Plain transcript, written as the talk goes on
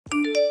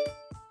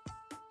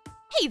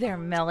Hey there,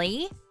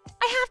 Millie.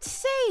 I have to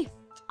say,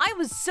 I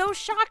was so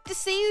shocked to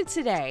see you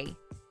today.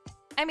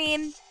 I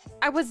mean,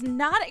 I was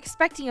not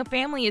expecting a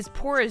family as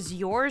poor as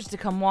yours to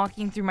come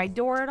walking through my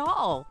door at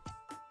all.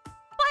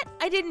 But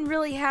I didn't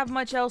really have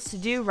much else to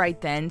do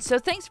right then, so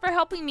thanks for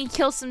helping me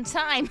kill some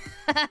time.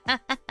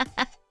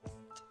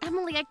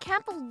 Emily, I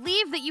can't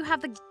believe that you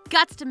have the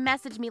guts to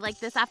message me like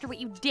this after what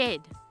you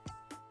did.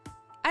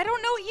 I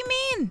don't know what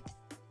you mean.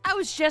 I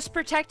was just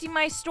protecting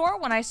my store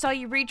when I saw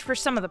you reach for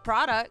some of the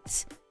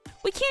products.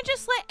 We can't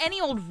just let any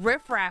old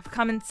riffraff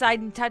come inside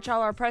and touch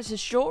all our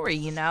precious jewelry,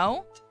 you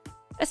know?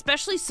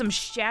 Especially some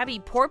shabby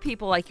poor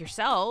people like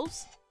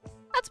yourselves.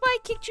 That's why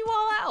I kicked you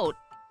all out.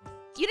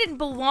 You didn't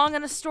belong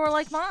in a store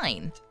like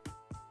mine.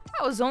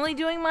 I was only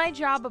doing my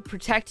job of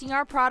protecting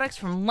our products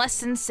from less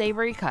than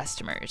savory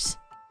customers.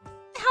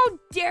 How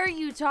dare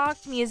you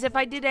talk to me as if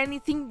I did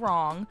anything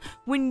wrong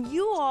when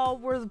you all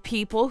were the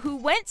people who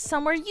went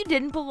somewhere you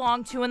didn't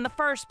belong to in the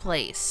first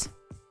place?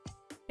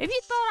 If you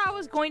thought I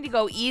was going to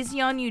go easy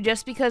on you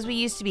just because we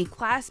used to be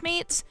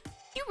classmates,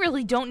 you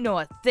really don't know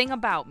a thing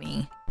about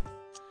me.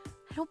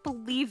 I don't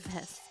believe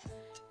this.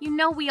 You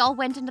know we all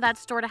went into that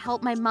store to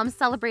help my mom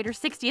celebrate her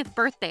 60th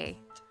birthday.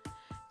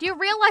 Do you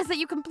realize that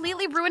you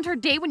completely ruined her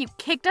day when you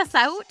kicked us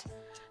out?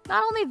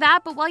 Not only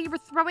that, but while you were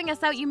throwing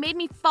us out, you made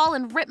me fall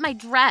and rip my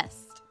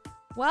dress.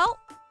 Well,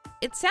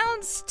 it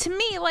sounds to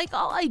me like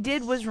all I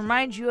did was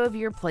remind you of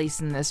your place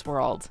in this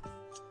world.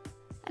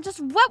 And just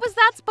what was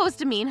that supposed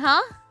to mean,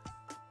 huh?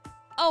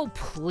 Oh,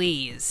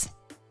 please.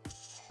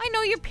 I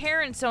know your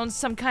parents own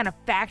some kind of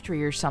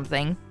factory or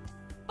something,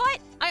 but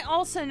I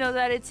also know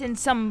that it's in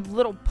some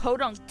little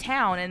podunk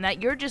town and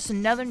that you're just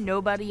another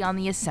nobody on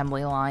the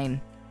assembly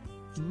line.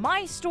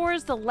 My store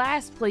is the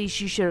last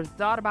place you should have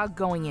thought about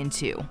going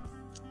into.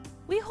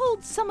 We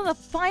hold some of the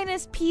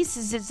finest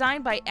pieces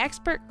designed by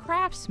expert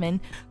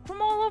craftsmen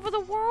from all over the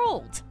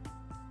world.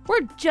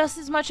 We're just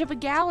as much of a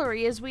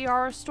gallery as we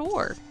are a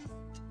store.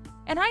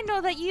 And I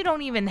know that you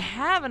don't even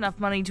have enough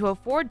money to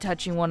afford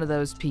touching one of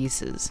those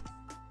pieces.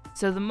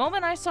 So the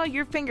moment I saw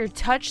your finger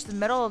touch the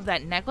metal of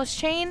that necklace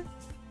chain,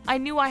 I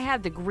knew I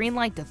had the green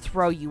light to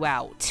throw you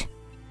out.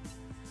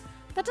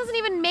 That doesn't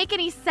even make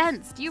any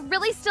sense. Do you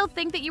really still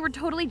think that you were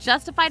totally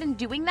justified in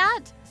doing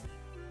that?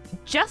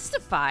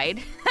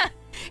 Justified?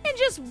 And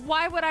just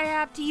why would I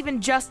have to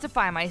even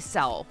justify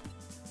myself?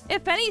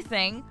 If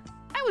anything,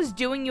 I was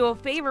doing you a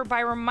favor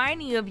by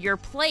reminding you of your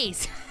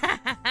place.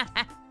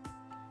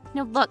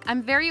 Now look,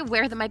 I'm very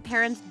aware that my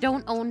parents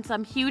don't own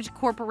some huge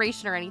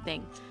corporation or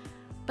anything.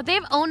 But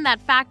they've owned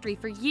that factory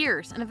for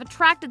years and have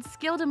attracted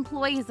skilled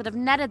employees that have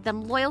netted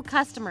them loyal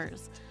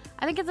customers.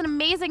 I think it's an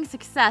amazing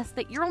success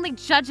that you're only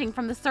judging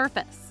from the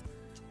surface.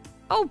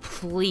 Oh,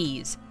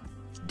 please.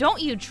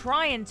 Don't you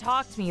try and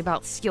talk to me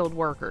about skilled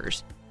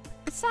workers.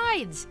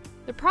 Besides,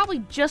 they're probably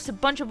just a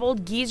bunch of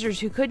old geezers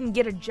who couldn't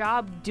get a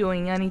job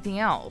doing anything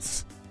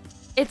else.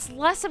 It's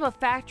less of a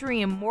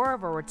factory and more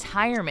of a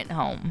retirement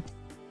home.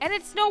 And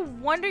it's no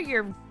wonder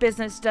your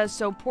business does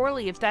so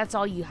poorly if that's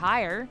all you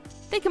hire.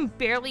 They can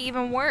barely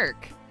even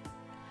work.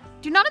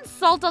 Do not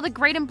insult all the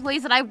great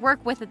employees that I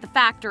work with at the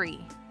factory.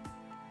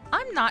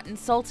 I'm not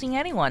insulting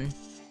anyone.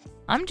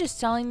 I'm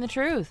just telling the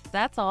truth,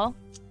 that's all.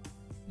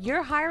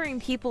 You're hiring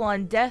people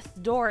on death's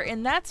door,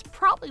 and that's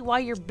probably why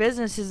your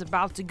business is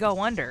about to go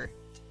under.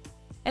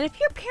 And if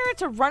your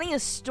parents are running a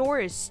store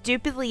as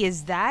stupidly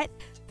as that,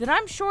 then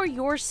I'm sure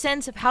your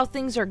sense of how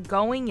things are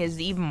going is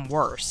even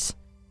worse.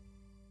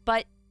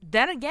 But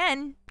then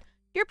again,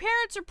 your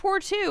parents are poor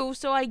too,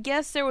 so I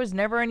guess there was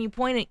never any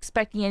point in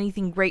expecting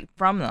anything great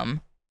from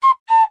them.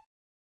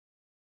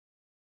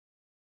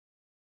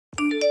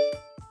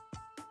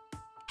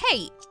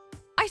 Hey,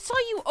 I saw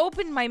you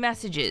open my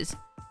messages.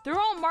 They're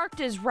all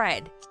marked as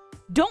read.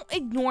 Don't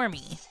ignore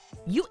me.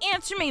 You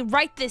answer me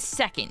right this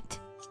second.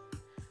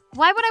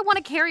 Why would I want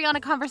to carry on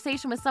a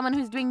conversation with someone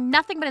who's doing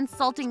nothing but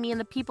insulting me and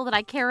the people that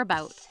I care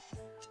about?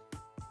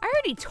 I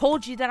already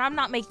told you that I'm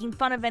not making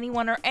fun of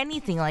anyone or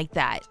anything like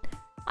that.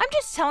 I'm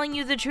just telling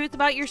you the truth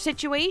about your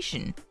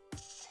situation.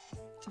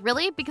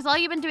 Really? Because all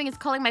you've been doing is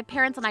calling my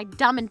parents and I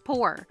dumb and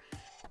poor.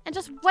 And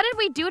just what did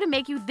we do to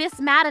make you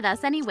this mad at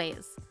us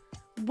anyways?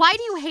 Why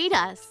do you hate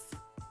us?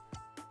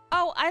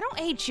 Oh, I don't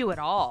hate you at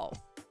all.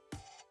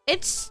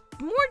 It's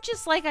more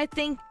just like I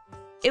think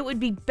it would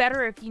be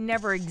better if you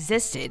never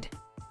existed.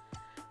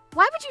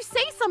 Why would you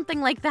say something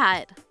like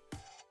that?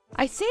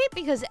 I say it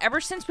because ever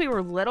since we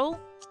were little,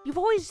 you've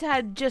always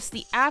had just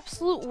the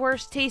absolute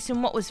worst taste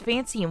in what was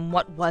fancy and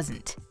what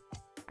wasn't.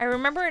 I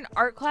remember in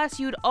art class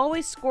you'd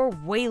always score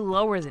way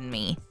lower than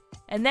me.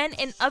 And then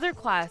in other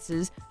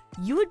classes,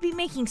 you would be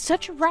making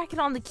such a racket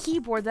on the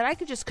keyboard that I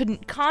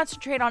couldn't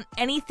concentrate on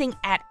anything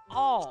at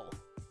all.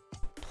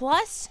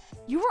 Plus,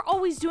 you were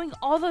always doing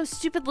all those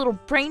stupid little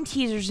brain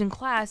teasers in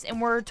class and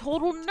were a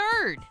total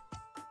nerd.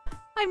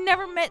 I've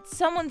never met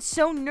someone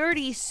so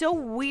nerdy, so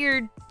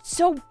weird,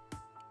 so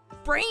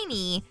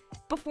brainy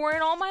before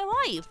in all my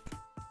life.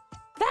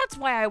 That's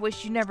why I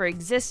wish you never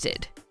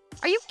existed.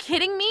 Are you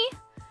kidding me?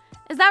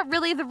 Is that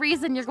really the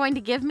reason you're going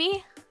to give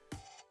me?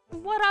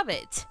 What of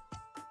it?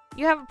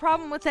 You have a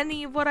problem with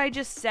any of what I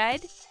just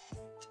said?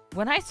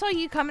 When I saw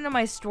you come into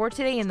my store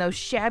today in those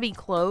shabby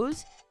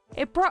clothes,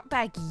 it brought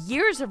back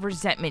years of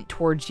resentment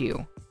towards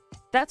you.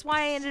 That's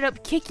why I ended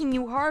up kicking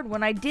you hard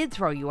when I did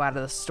throw you out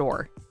of the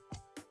store.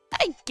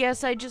 I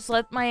guess I just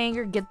let my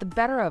anger get the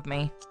better of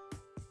me.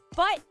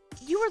 But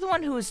you were the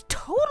one who was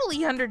totally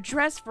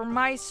underdressed for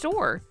my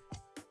store.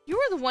 You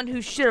were the one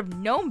who should have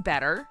known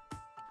better.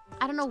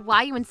 I don't know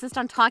why you insist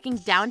on talking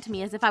down to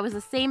me as if I was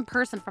the same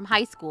person from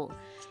high school.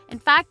 In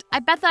fact, I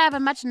bet that I have a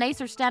much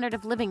nicer standard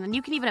of living than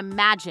you can even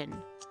imagine.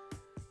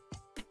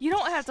 You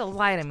don't have to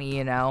lie to me,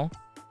 you know.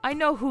 I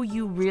know who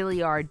you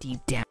really are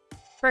deep down.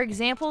 For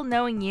example,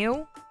 knowing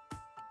you,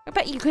 I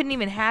bet you couldn't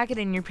even hack it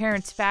in your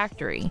parents'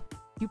 factory.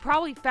 You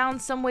probably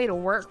found some way to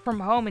work from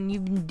home and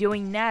you've been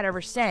doing that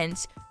ever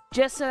since,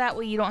 just so that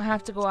way you don't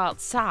have to go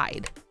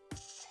outside.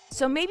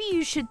 So maybe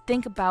you should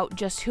think about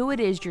just who it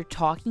is you're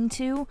talking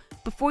to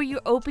before you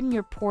open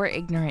your poor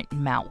ignorant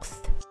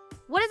mouth.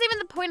 What is even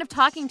the point of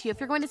talking to you if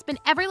you're going to spin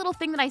every little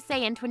thing that I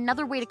say into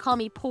another way to call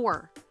me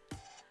poor?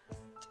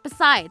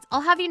 Besides,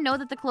 I'll have you know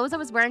that the clothes I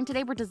was wearing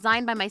today were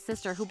designed by my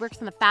sister who works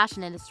in the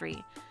fashion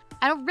industry.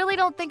 I really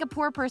don't think a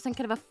poor person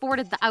could have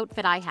afforded the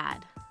outfit I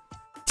had.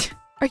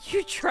 Are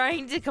you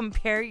trying to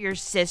compare your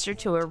sister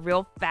to a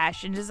real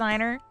fashion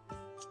designer?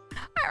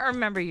 I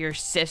remember your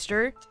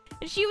sister,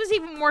 and she was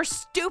even more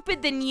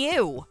stupid than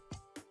you.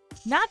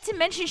 Not to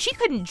mention she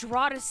couldn't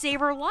draw to save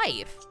her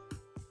life.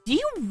 Do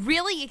you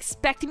really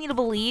expect me to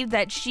believe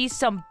that she's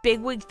some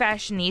bigwig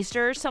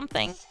fashionista or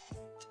something?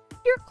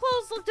 Your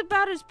clothes looked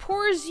about as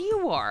poor as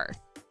you are.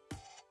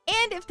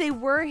 And if they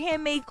were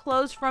handmade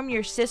clothes from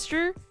your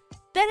sister,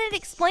 then it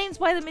explains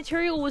why the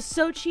material was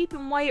so cheap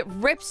and why it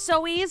rips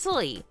so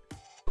easily.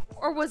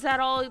 Or was that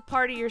all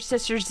part of your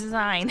sister's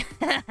design?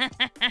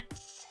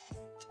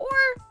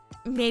 Or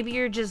maybe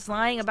you're just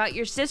lying about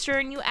your sister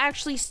and you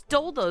actually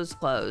stole those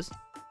clothes.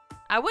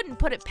 I wouldn't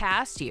put it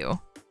past you.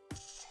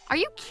 Are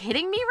you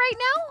kidding me right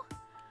now?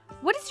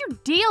 What is your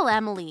deal,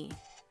 Emily?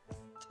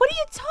 What are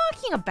you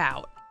talking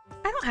about?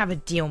 I don't have a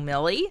deal,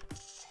 Millie.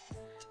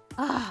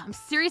 Ugh, I'm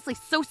seriously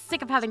so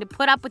sick of having to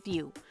put up with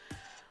you.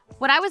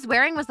 What I was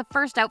wearing was the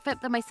first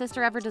outfit that my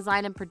sister ever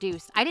designed and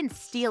produced. I didn't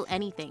steal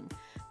anything.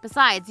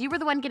 Besides, you were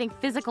the one getting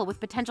physical with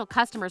potential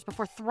customers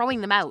before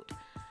throwing them out.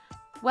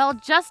 Well,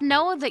 just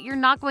know that you're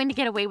not going to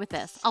get away with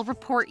this. I'll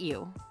report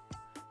you.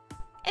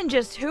 And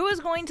just who is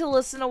going to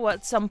listen to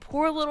what some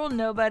poor little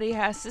nobody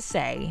has to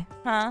say,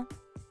 huh?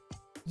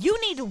 You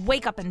need to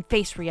wake up and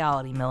face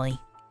reality, Millie.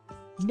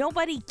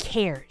 Nobody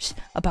cares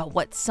about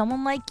what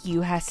someone like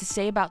you has to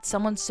say about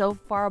someone so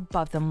far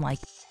above them like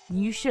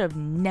you should have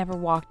never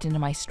walked into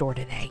my store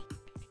today.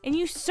 And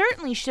you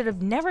certainly should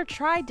have never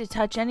tried to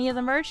touch any of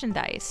the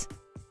merchandise.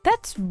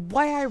 That's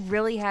why I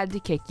really had to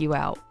kick you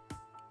out.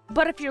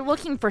 But if you're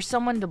looking for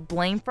someone to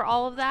blame for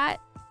all of that,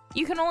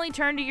 you can only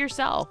turn to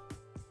yourself.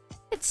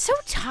 It's so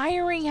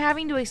tiring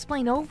having to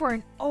explain over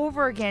and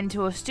over again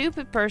to a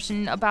stupid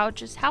person about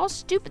just how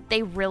stupid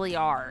they really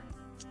are.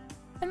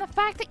 And the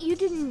fact that you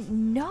didn't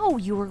know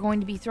you were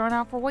going to be thrown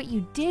out for what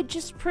you did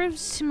just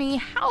proves to me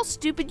how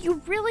stupid you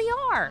really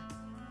are.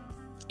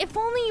 If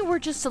only you were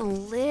just a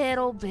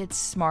little bit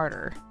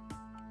smarter,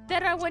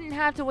 then I wouldn't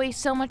have to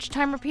waste so much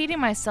time repeating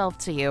myself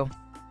to you.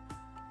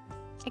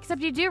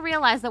 Except you do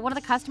realize that one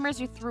of the customers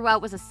you threw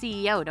out was a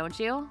CEO, don't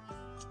you?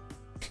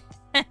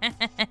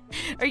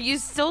 Are you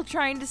still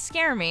trying to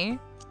scare me?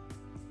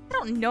 I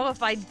don't know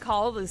if I'd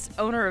call this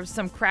owner of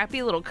some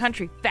crappy little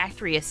country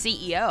factory a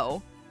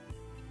CEO.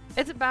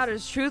 It's about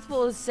as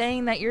truthful as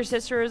saying that your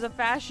sister is a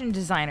fashion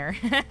designer.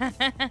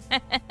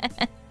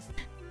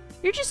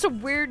 You're just a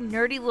weird,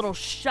 nerdy little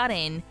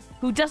shut-in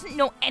who doesn't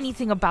know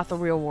anything about the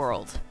real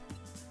world.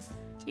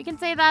 You can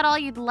say that all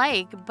you'd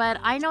like, but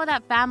I know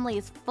that family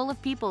is full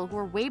of people who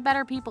are way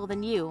better people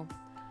than you.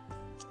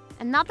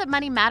 And not that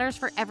money matters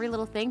for every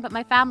little thing, but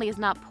my family is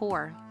not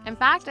poor. In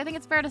fact, I think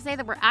it's fair to say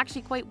that we're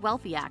actually quite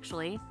wealthy,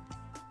 actually.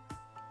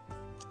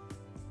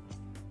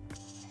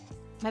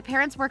 My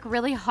parents work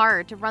really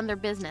hard to run their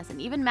business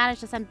and even managed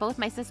to send both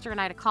my sister and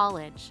I to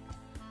college.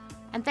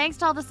 And thanks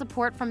to all the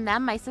support from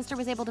them, my sister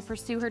was able to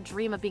pursue her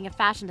dream of being a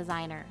fashion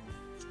designer.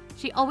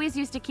 She always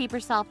used to keep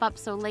herself up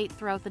so late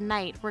throughout the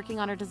night working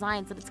on her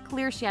designs that it's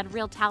clear she had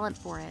real talent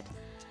for it.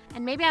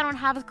 And maybe I don't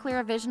have as clear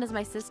a vision as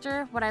my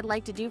sister, what I'd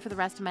like to do for the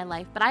rest of my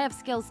life, but I have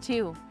skills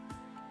too.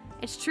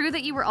 It's true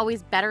that you were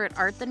always better at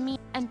art than me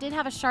and did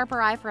have a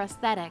sharper eye for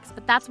aesthetics,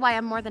 but that's why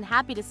I'm more than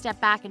happy to step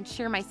back and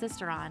cheer my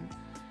sister on.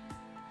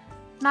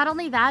 Not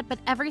only that, but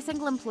every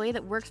single employee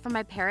that works for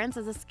my parents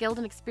is a skilled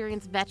and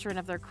experienced veteran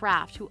of their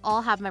craft who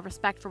all have my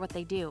respect for what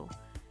they do.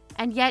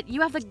 And yet,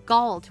 you have the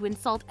gall to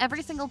insult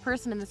every single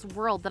person in this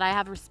world that I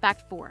have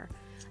respect for.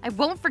 I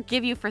won't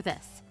forgive you for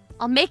this.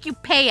 I'll make you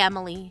pay,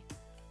 Emily.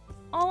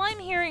 All I'm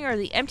hearing are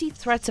the empty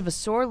threats of a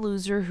sore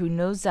loser who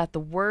knows that the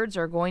words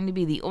are going to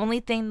be the only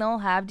thing they'll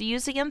have to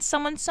use against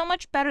someone so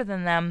much better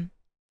than them.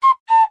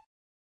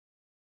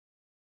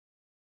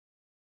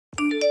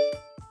 Millie!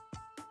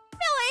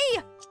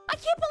 I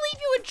can't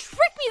believe you would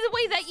trick me the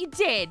way that you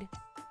did!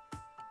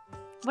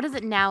 What is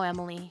it now,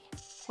 Emily?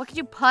 What could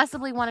you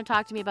possibly want to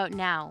talk to me about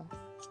now?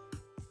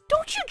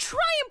 Don't you try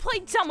and play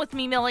dumb with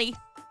me, Millie.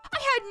 I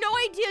had no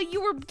idea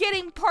you were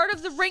getting part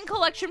of the ring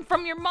collection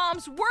from your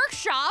mom's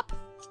workshop.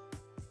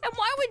 And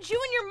why would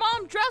you and your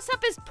mom dress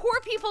up as poor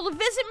people to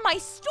visit my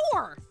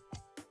store?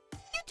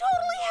 You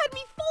totally had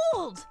me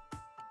fooled.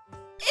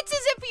 It's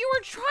as if you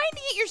were trying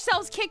to get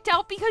yourselves kicked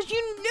out because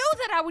you knew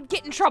that I would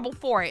get in trouble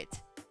for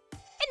it.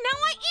 And now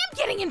I am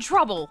getting in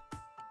trouble.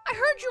 I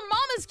heard your mom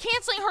is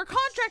canceling her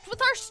contract with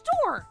our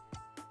store.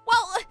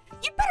 Well,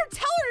 you better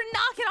tell her to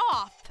knock it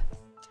off.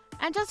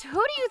 And just who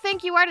do you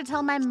think you are to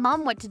tell my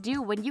mom what to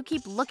do when you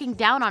keep looking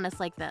down on us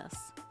like this?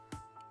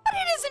 But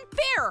it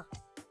isn't fair.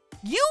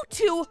 You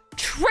two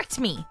tricked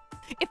me.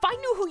 If I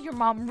knew who your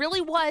mom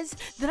really was,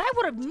 then I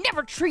would have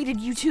never treated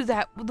you two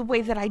the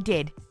way that I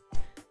did.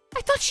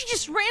 I thought she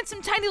just ran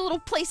some tiny little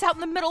place out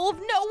in the middle of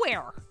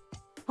nowhere.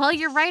 Well,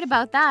 you're right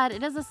about that.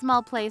 It is a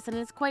small place and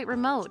it's quite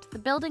remote. The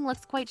building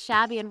looks quite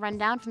shabby and run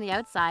down from the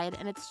outside,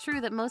 and it's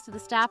true that most of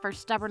the staff are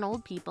stubborn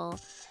old people.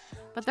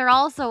 But they're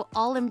also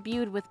all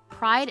imbued with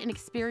pride and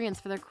experience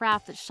for their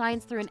craft that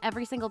shines through in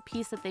every single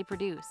piece that they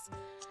produce.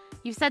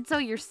 You've said so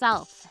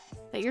yourself,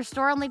 that your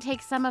store only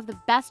takes some of the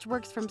best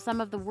works from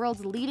some of the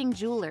world's leading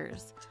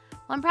jewelers.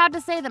 Well, I'm proud to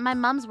say that my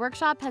mom's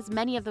workshop has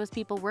many of those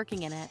people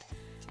working in it.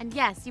 And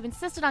yes, you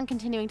insisted on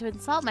continuing to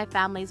insult my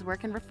family's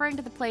work and referring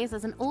to the place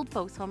as an old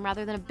folks' home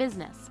rather than a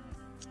business.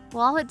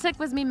 Well, all it took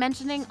was me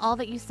mentioning all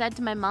that you said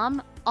to my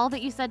mom, all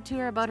that you said to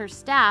her about her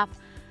staff,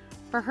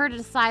 for her to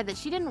decide that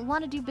she didn't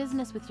want to do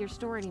business with your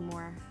store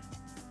anymore.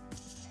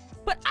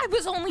 But I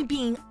was only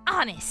being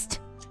honest.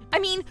 I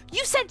mean,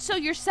 you said so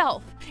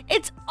yourself.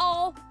 It's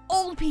all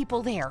old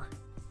people there.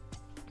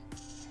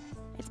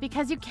 It's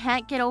because you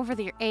can't get over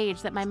your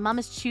age that my mom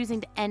is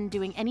choosing to end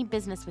doing any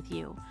business with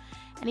you.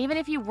 And even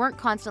if you weren't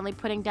constantly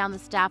putting down the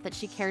staff that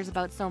she cares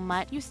about so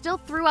much, you still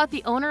threw out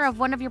the owner of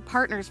one of your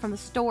partners from the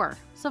store.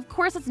 So of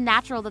course it's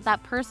natural that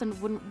that person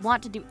wouldn't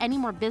want to do any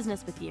more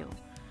business with you.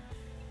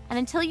 And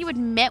until you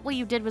admit what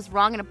you did was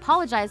wrong and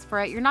apologize for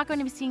it, you're not going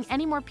to be seeing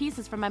any more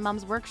pieces from my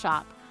mom's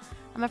workshop.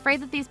 I'm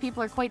afraid that these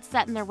people are quite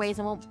set in their ways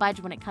and won't budge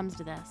when it comes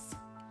to this.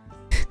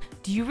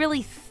 Do you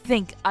really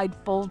think I'd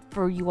fold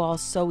for you all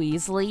so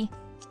easily?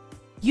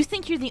 You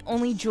think you're the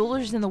only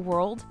jewelers in the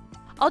world?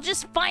 I'll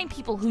just find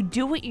people who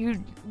do what your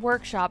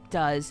workshop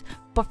does,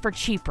 but for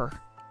cheaper.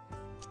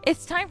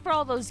 It's time for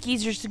all those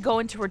geezers to go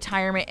into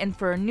retirement and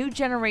for a new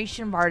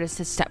generation of artists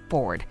to step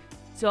forward.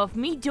 So if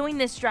me doing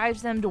this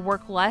drives them to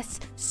work less,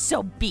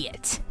 so be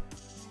it.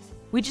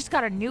 We just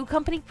got a new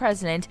company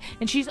president,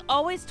 and she's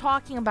always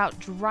talking about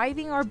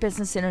driving our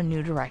business in a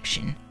new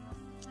direction.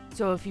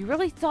 So if you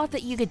really thought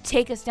that you could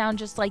take us down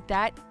just like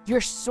that,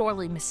 you're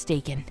sorely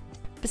mistaken.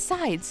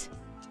 Besides,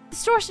 the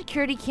store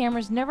security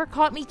cameras never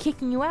caught me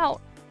kicking you out,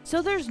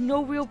 so there's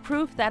no real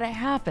proof that it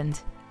happened.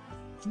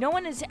 No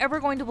one is ever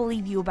going to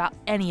believe you about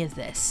any of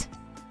this.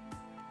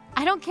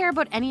 I don't care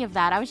about any of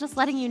that. I was just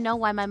letting you know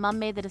why my mom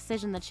made the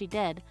decision that she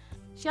did.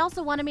 She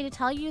also wanted me to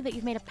tell you that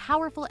you've made a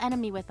powerful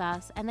enemy with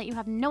us and that you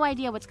have no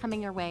idea what's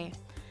coming your way.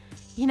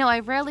 You know, I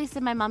rarely see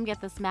my mom get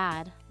this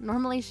mad.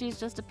 Normally, she's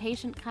just a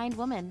patient, kind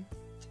woman.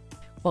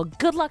 Well,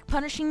 good luck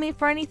punishing me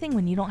for anything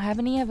when you don't have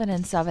any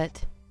evidence of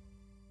it.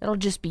 It'll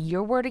just be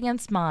your word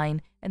against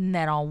mine, and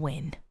then I'll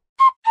win.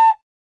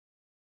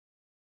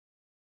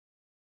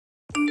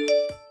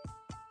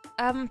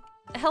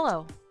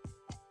 Hello.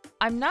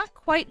 I'm not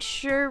quite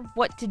sure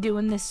what to do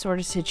in this sort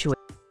of situation,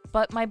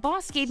 but my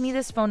boss gave me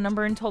this phone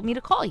number and told me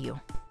to call you.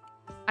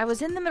 I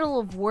was in the middle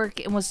of work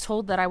and was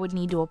told that I would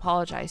need to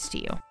apologize to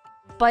you.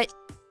 But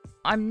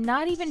I'm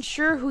not even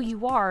sure who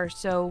you are,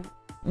 so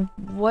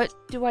what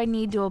do I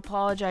need to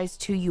apologize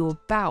to you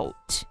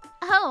about?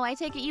 Oh, I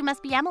take it you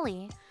must be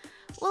Emily.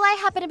 Well, I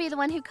happen to be the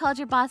one who called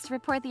your boss to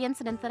report the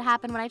incident that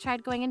happened when I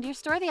tried going into your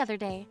store the other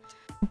day.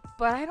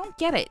 But I don't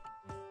get it.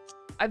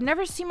 I've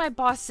never seen my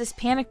boss this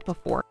panicked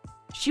before.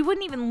 She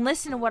wouldn't even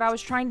listen to what I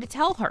was trying to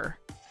tell her.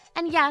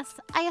 And yes,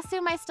 I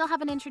assume I still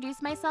haven't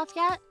introduced myself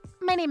yet.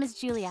 My name is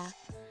Julia.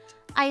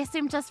 I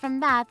assume just from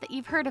that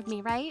you've heard of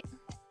me, right?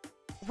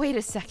 Wait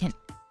a second.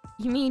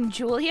 You mean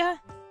Julia?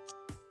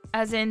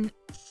 As in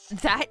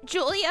that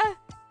Julia?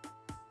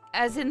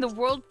 As in the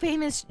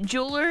world-famous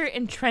jeweler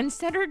and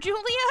trendsetter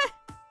Julia?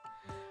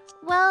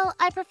 Well,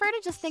 I prefer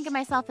to just think of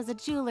myself as a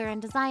jeweler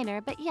and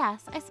designer, but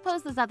yes, I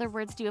suppose those other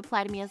words do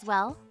apply to me as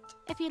well.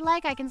 If you'd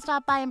like, I can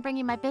stop by and bring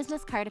you my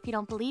business card if you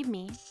don't believe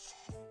me.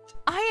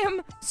 I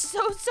am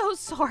so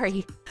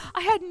sorry.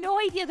 I had no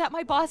idea that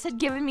my boss had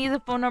given me the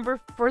phone number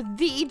for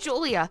the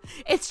Julia.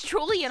 It's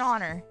truly an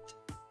honor.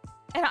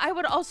 And I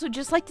would also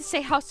just like to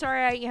say how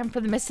sorry I am for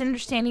the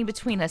misunderstanding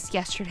between us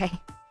yesterday.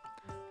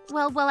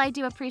 Well, while I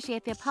do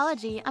appreciate the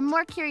apology, I'm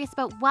more curious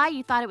about why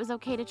you thought it was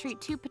okay to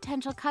treat two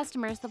potential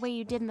customers the way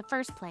you did in the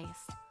first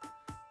place.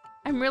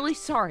 I'm really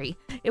sorry.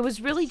 It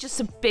was really just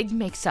a big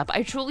mix-up.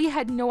 I truly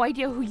had no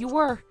idea who you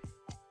were.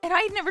 And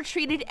I had never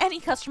treated any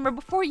customer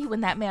before you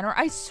in that manner.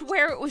 I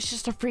swear it was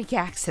just a freak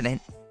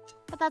accident.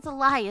 But that's a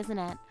lie, isn't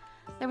it?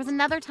 There was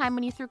another time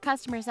when you threw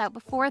customers out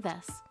before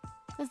this.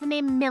 Does the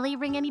name Millie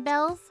ring any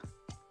bells?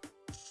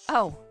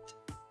 Oh,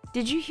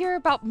 did you hear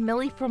about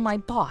Millie from my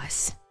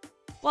boss?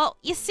 Well,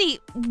 you see,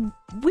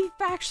 we've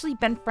actually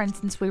been friends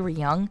since we were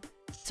young,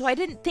 so I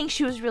didn't think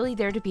she was really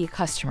there to be a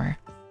customer.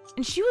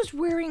 And she was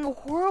wearing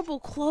horrible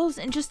clothes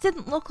and just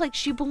didn't look like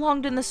she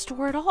belonged in the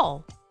store at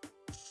all.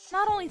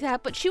 Not only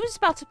that, but she was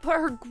about to put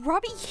her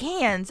grubby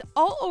hands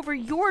all over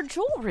your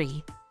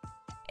jewelry.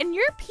 And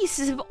your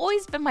pieces have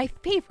always been my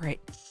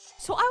favorite,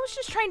 so I was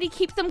just trying to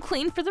keep them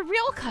clean for the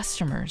real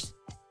customers.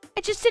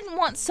 I just didn't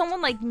want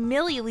someone like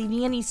Millie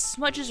leaving any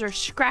smudges or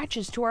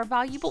scratches to our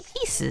valuable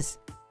pieces.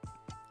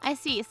 I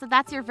see, so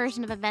that's your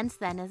version of events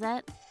then, is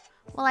it?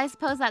 Well, I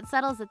suppose that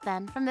settles it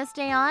then. From this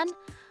day on,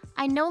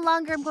 I no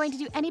longer am going to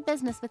do any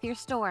business with your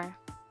store.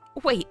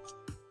 Wait,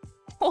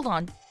 hold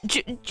on.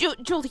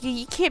 Julia,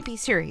 you can't be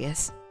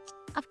serious.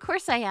 Of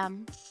course I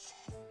am.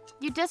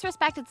 You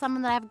disrespected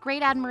someone that I have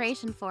great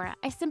admiration for.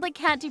 I simply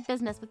can't do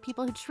business with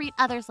people who treat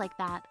others like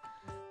that.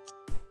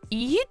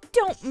 You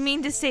don't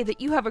mean to say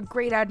that you have a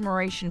great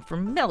admiration for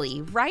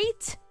Millie,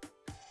 right?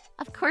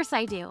 Of course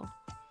I do.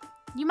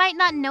 You might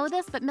not know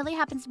this, but Millie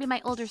happens to be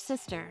my older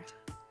sister.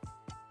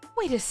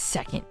 Wait a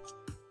second.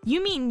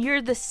 You mean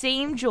you're the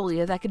same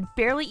Julia that could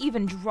barely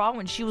even draw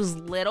when she was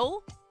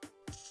little?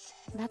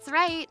 That's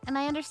right, and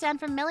I understand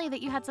from Millie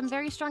that you had some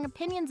very strong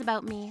opinions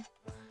about me.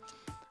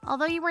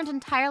 Although you weren't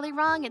entirely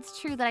wrong, it's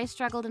true that I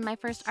struggled in my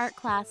first art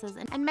classes,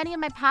 and many of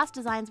my past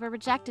designs were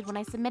rejected when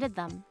I submitted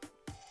them.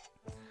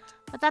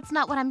 But that's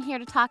not what I'm here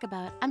to talk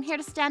about. I'm here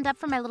to stand up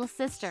for my little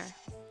sister.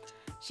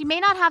 She may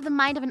not have the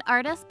mind of an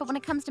artist, but when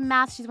it comes to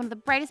math, she's one of the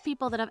brightest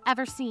people that I've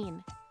ever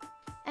seen.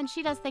 And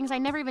she does things I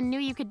never even knew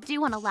you could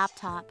do on a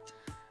laptop.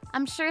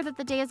 I'm sure that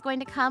the day is going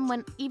to come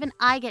when even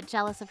I get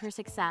jealous of her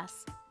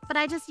success. But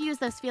I just use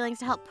those feelings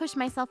to help push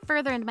myself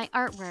further into my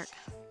artwork.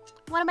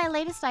 One of my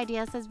latest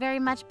ideas has very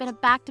much been a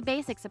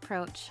back-to-basics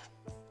approach.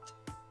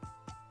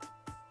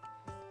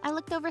 I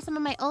looked over some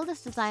of my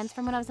oldest designs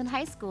from when I was in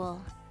high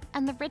school,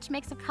 and the rich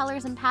mix of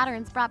colors and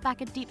patterns brought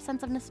back a deep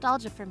sense of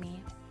nostalgia for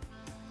me.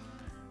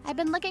 I've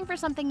been looking for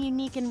something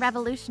unique and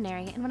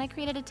revolutionary, and when I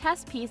created a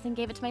test piece and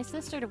gave it to my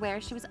sister to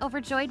wear, she was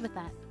overjoyed with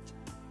it.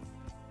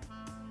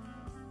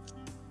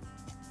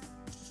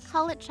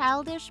 Call it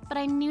childish, but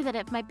I knew that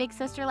if my big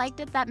sister liked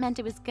it, that meant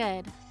it was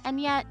good. And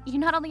yet, you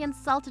not only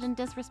insulted and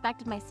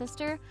disrespected my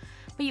sister,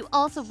 but you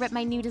also ripped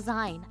my new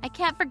design. I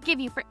can't forgive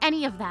you for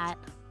any of that.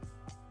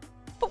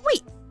 But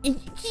wait,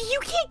 you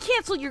can't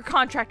cancel your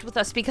contract with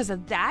us because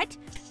of that.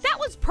 That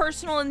was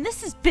personal and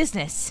this is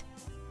business.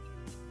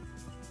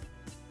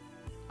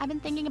 I've been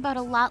thinking about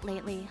a lot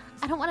lately.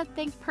 I don't want to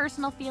think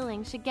personal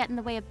feelings should get in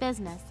the way of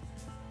business.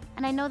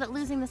 And I know that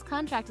losing this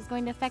contract is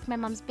going to affect my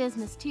mom's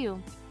business too.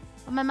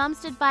 But my mom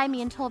stood by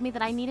me and told me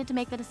that I needed to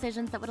make the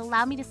decisions that would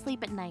allow me to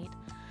sleep at night.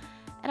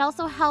 It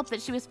also helped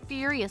that she was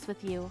furious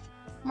with you.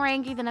 More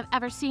angry than I've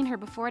ever seen her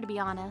before, to be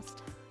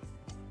honest.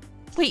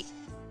 Wait,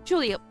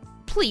 Julia,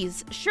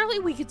 please, surely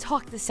we could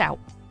talk this out.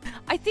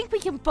 I think we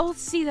can both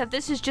see that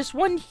this is just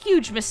one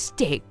huge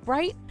mistake,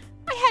 right?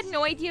 I had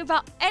no idea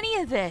about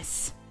any of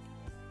this.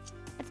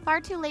 It's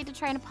far too late to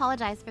try and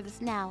apologize for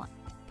this now.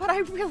 But I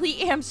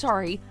really am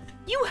sorry.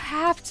 You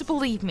have to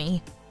believe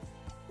me.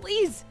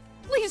 Please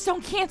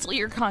don't cancel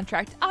your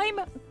contract. I'm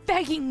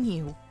begging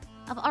you.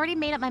 I've already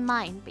made up my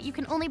mind, but you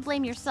can only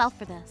blame yourself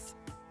for this.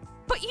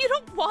 But you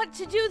don't want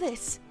to do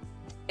this.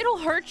 It'll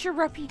hurt your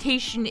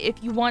reputation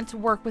if you want to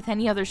work with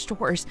any other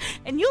stores,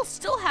 and you'll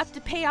still have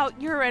to pay out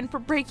your end for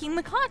breaking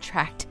the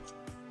contract.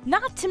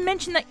 Not to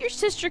mention that your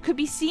sister could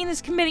be seen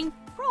as committing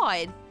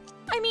fraud.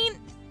 I mean,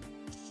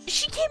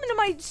 she came into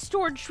my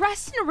store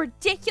dressed in a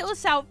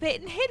ridiculous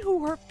outfit and hid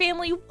who her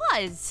family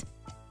was.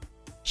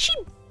 She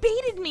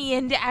baited me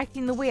into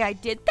acting the way I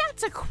did.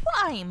 That's a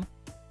crime.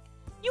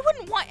 You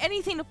wouldn't want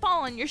anything to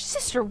fall on your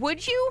sister,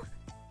 would you?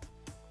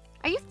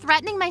 Are you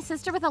threatening my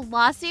sister with a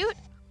lawsuit?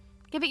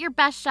 Give it your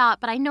best shot,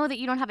 but I know that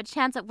you don't have a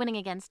chance at winning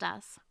against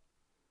us.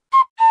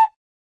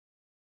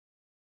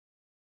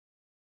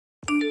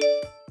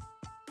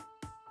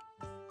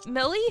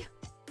 Millie?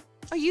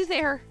 Are you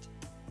there?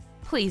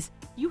 Please,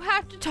 you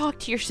have to talk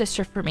to your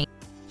sister for me.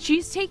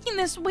 She's taking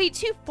this way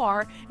too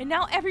far, and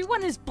now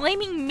everyone is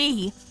blaming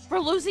me for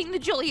losing the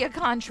Julia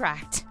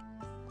contract.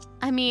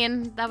 I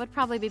mean, that would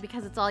probably be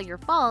because it's all your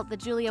fault that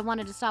Julia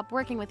wanted to stop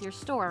working with your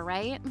store,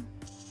 right?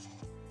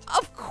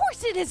 Of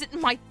course it isn't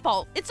my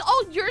fault. It's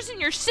all yours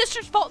and your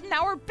sister's fault, and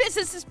now our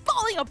business is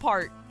falling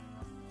apart.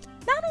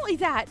 Not only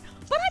that,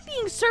 but I'm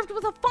being served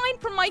with a fine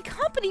from my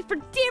company for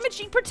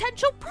damaging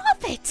potential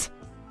profit.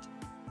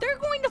 They're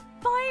going to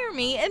fire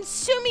me and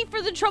sue me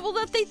for the trouble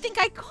that they think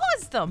I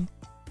caused them.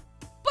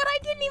 But I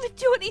didn't even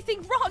do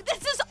anything wrong.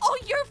 This is all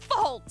your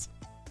fault.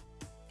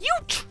 You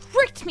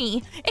tricked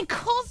me and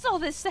caused all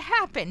this to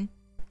happen.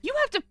 You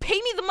have to pay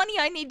me the money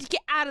I need to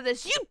get out of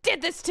this. You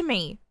did this to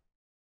me.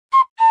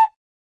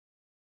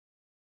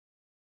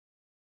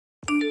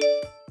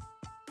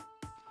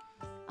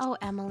 Oh,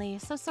 Emily,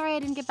 so sorry I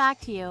didn't get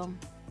back to you.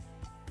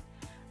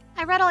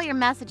 I read all your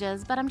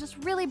messages, but I'm just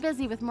really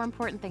busy with more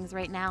important things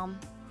right now.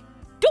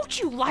 Don't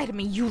you lie to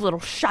me, you little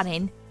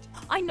shut-in.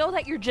 I know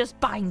that you're just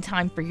buying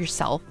time for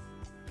yourself.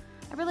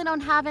 I really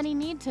don't have any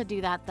need to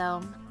do that,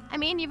 though. I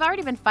mean, you've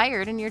already been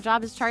fired and your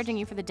job is charging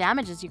you for the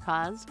damages you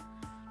caused.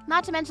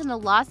 Not to mention the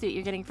lawsuit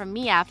you're getting from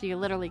me after you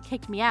literally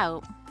kicked me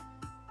out.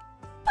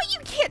 But you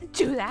can't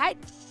do that!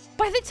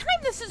 By the time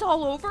this is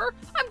all over,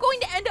 I'm going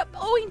to end up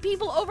owing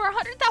people over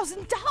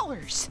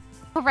 $100,000!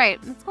 Oh, right.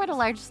 It's quite a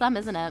large sum,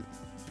 isn't it?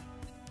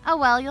 Oh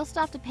well, you'll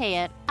still have to pay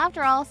it.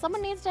 After all,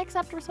 someone needs to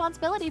accept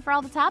responsibility for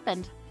all that's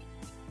happened.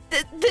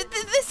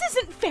 This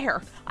isn't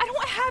fair! I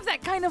don't have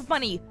that kind of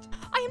money!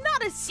 I am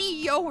not a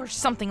CEO or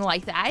something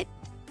like that!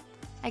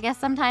 I guess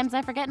sometimes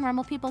I forget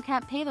normal people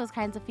can't pay those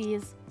kinds of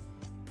fees.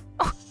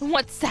 Oh,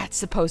 what's that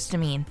supposed to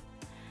mean?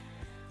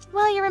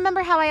 Well, you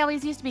remember how I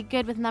always used to be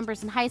good with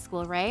numbers in high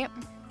school, right?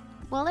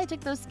 Well, I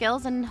took those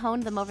skills and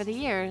honed them over the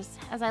years,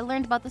 as I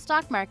learned about the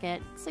stock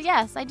market. So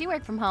yes, I do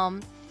work from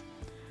home.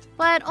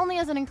 But only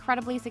as an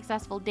incredibly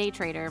successful day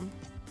trader.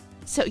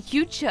 So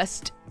you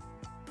just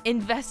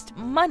invest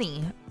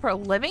money for a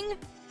living?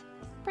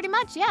 Pretty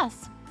much,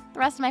 yes. The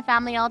rest of my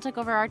family all took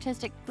over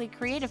artistically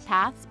creative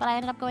paths, but I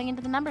ended up going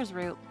into the numbers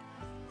route.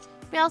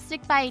 We all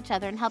stick by each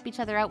other and help each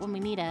other out when we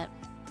need it.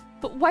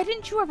 But why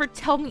didn't you ever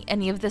tell me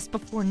any of this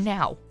before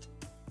now?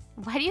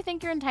 Why do you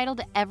think you're entitled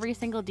to every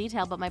single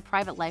detail about my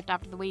private life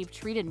after the way you've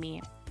treated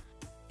me?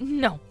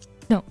 No.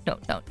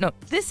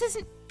 This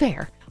isn't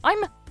fair.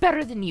 I'm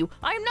better than you.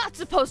 I'm not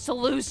supposed to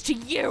lose to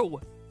you.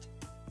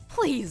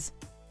 Please.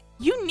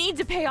 You need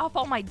to pay off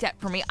all my debt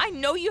for me. I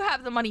know you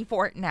have the money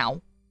for it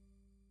now.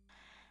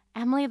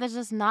 Emily, that's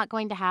just not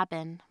going to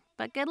happen.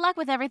 But good luck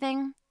with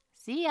everything.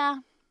 See ya.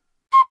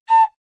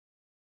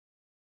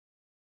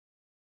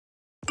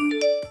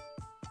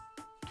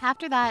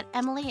 After that,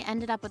 Emily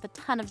ended up with a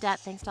ton of debt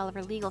thanks to all of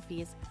her legal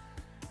fees.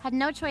 Had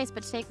no choice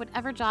but to take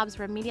whatever jobs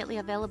were immediately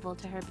available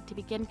to her to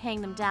begin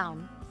paying them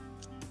down.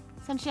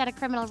 Since she had a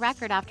criminal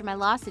record after my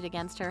lawsuit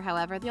against her,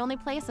 however, the only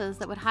places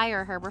that would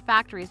hire her were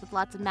factories with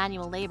lots of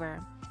manual labor.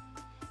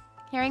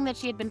 Hearing that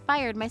she had been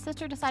fired, my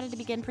sister decided to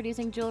begin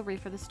producing jewelry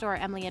for the store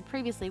Emily had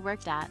previously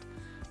worked at,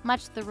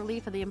 much to the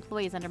relief of the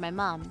employees under my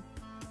mom.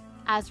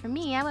 As for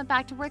me, I went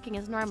back to working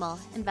as normal,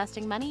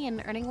 investing money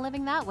and earning a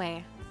living that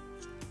way.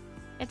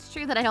 It's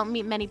true that I don't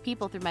meet many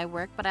people through my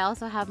work, but I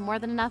also have more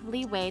than enough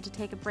leeway to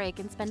take a break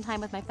and spend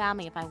time with my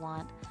family if I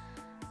want.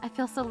 I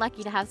feel so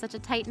lucky to have such a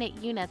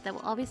tight-knit unit that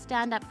will always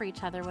stand up for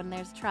each other when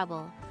there's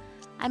trouble.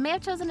 I may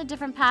have chosen a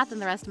different path than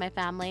the rest of my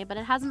family, but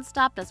it hasn't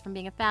stopped us from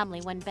being a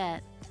family one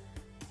bit.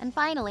 And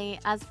finally,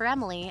 as for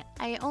Emily,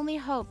 I only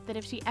hope that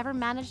if she ever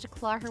managed to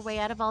claw her way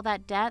out of all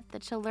that debt,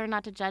 that she'll learn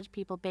not to judge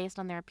people based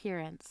on their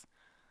appearance.